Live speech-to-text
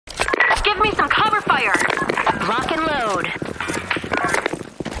me some cover fire! Lock and load.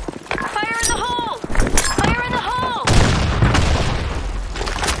 Fire in the hole! Fire in the hole!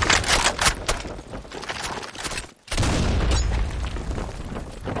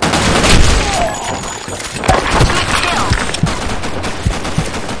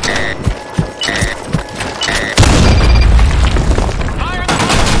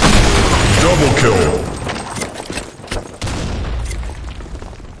 Double kill.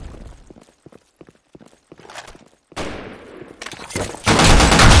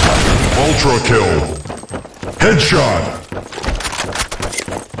 Ultra kill. Headshot.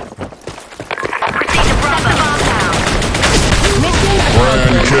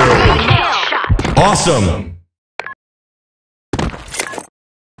 Grand kill. Awesome.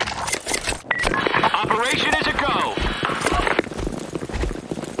 Operation is a go.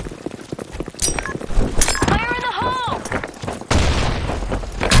 Fire in the hole!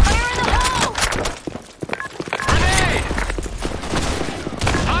 Fire in the hole! Grenade!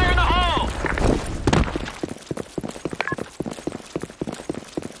 Fire in the hole!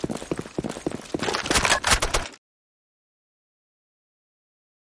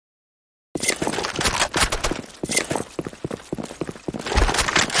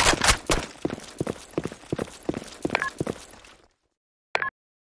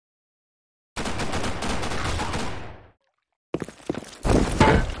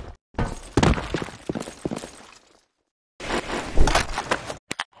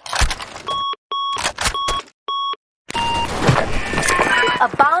 A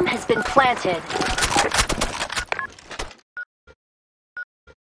bomb has been planted.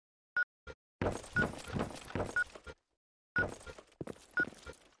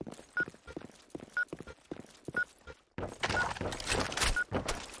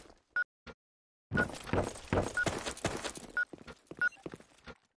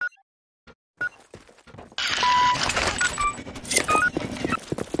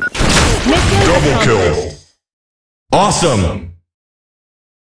 Double kill. Awesome.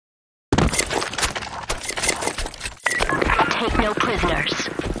 Take no prisoners.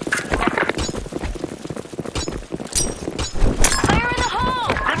 Fire in the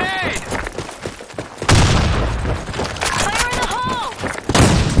hole! Grenade! Fire in the hole!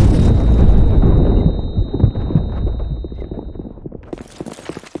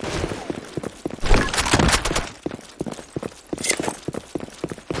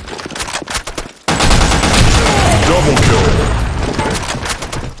 Double kill.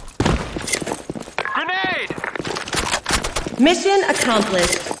 Grenade! Mission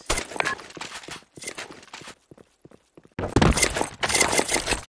accomplished.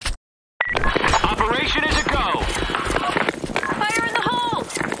 Operation is a go. Fire in the hole!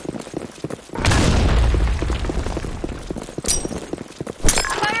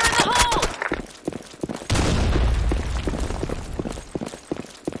 Fire in the hole!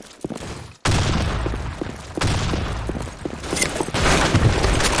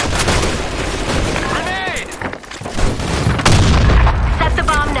 Grenade! Set the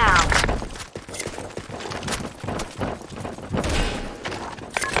bomb now.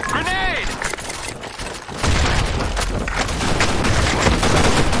 Grenade!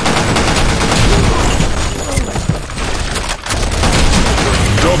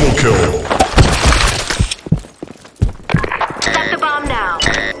 Double kill. Set the bomb now.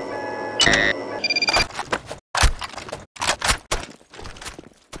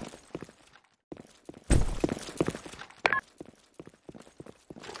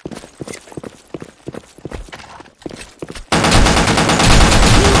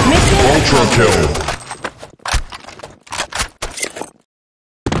 Mission Ultra kill.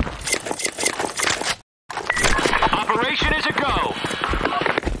 Operation is a go.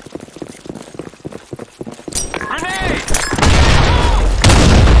 Grenade!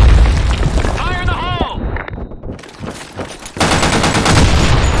 Fire in the hole!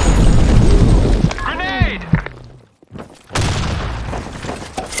 Grenade!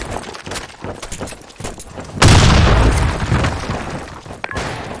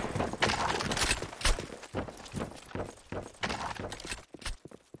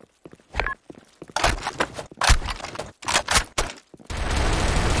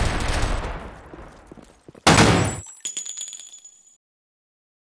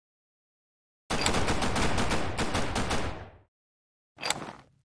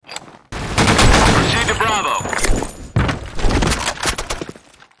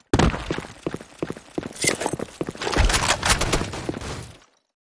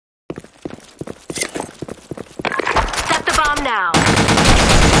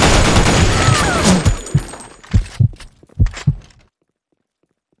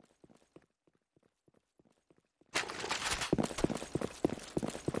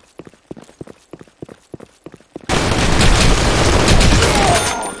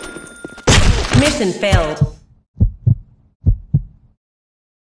 Mission failed.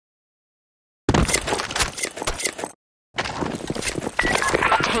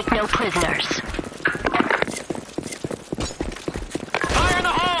 Take no prisoners. Fire in the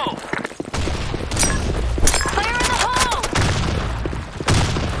hole! Fire in the hole!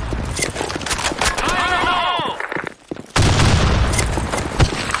 Fire in the hole!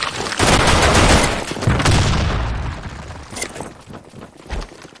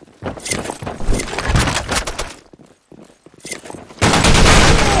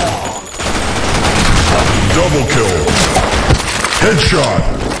 Double kill. Headshot.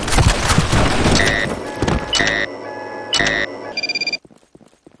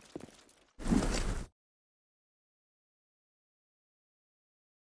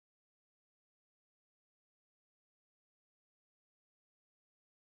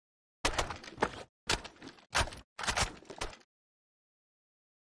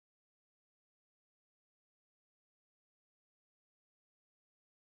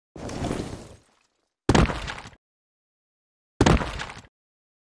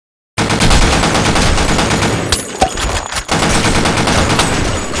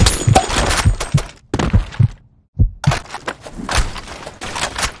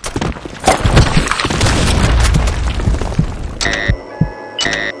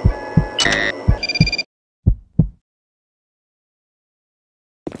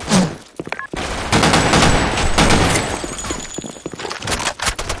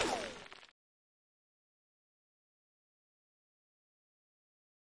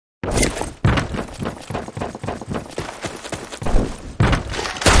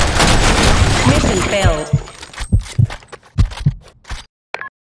 Mission failed.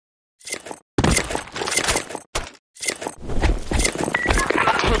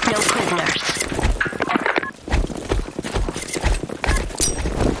 Take no prisoners.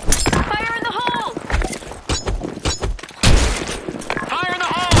 Fire in the hole! Fire in the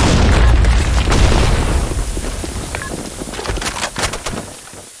hole!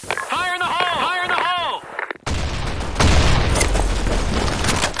 Fire in the hole! Fire in the hole!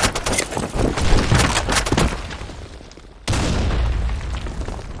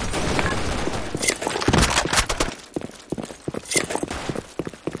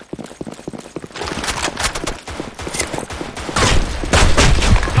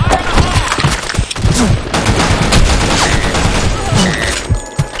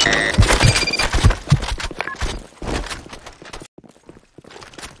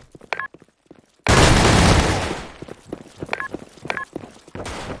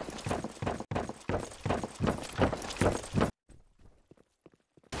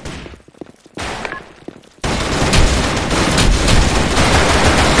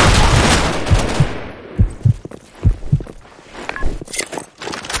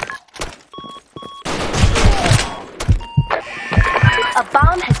 A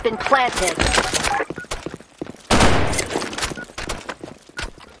bomb has been planted.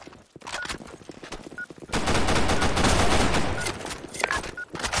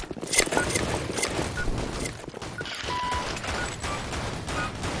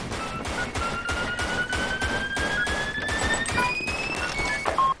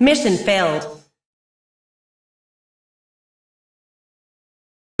 Mission failed.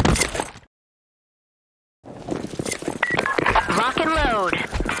 Rock and load.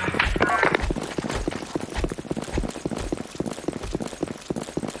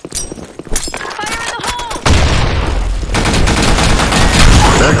 Fire in the hole!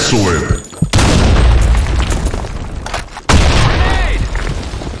 Excellent. Grenade!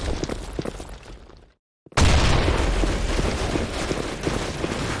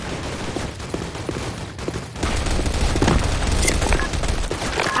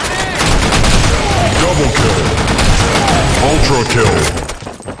 Double kill. Ultra kill.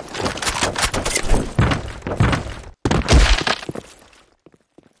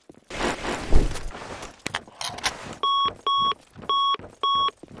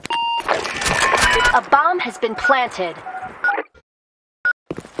 A bomb has been planted.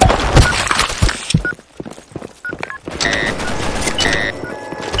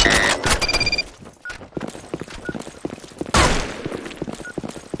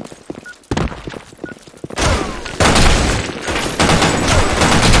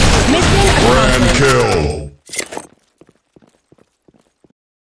 Grand kill.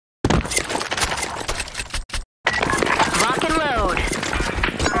 Rock and load.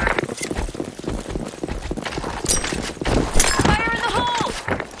 Fire in the hole!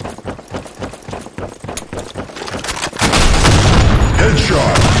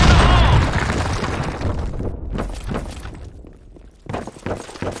 Headshot.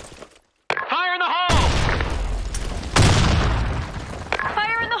 Fire in the hole!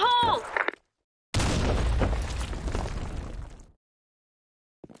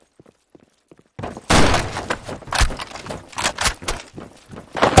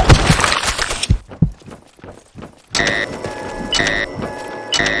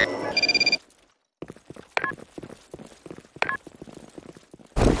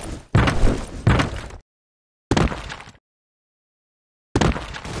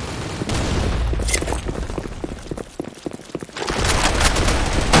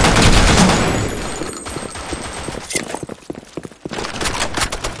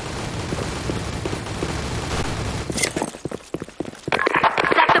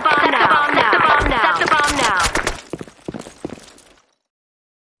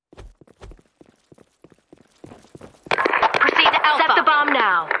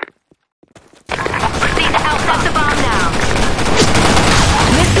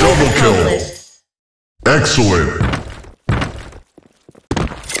 kill. accomplished. Excellent.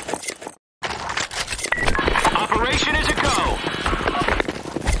 Operation is a go.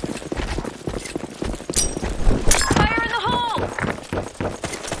 Fire in the hole!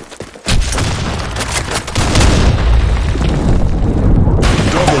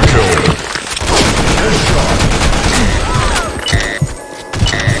 Double kill. Headshot.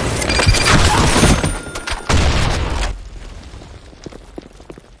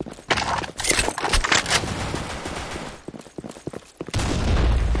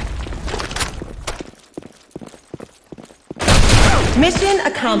 Mission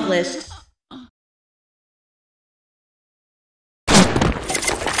accomplished.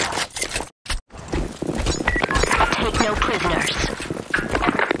 Take no prisoners.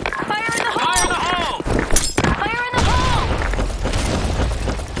 Fire in the Fire in the hole! hole. Fire in the hole!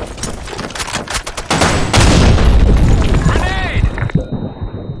 Grenade.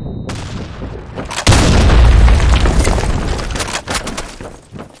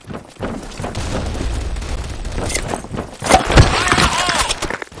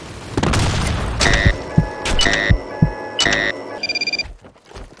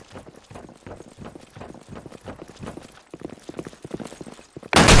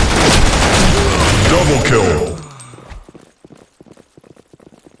 Double kill.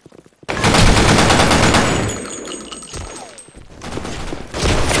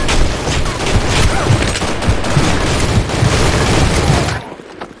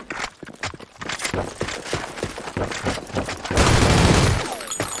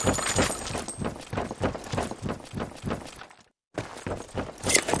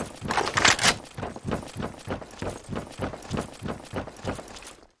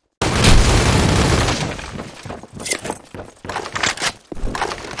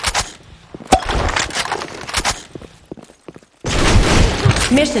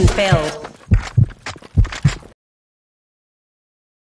 Mission failed.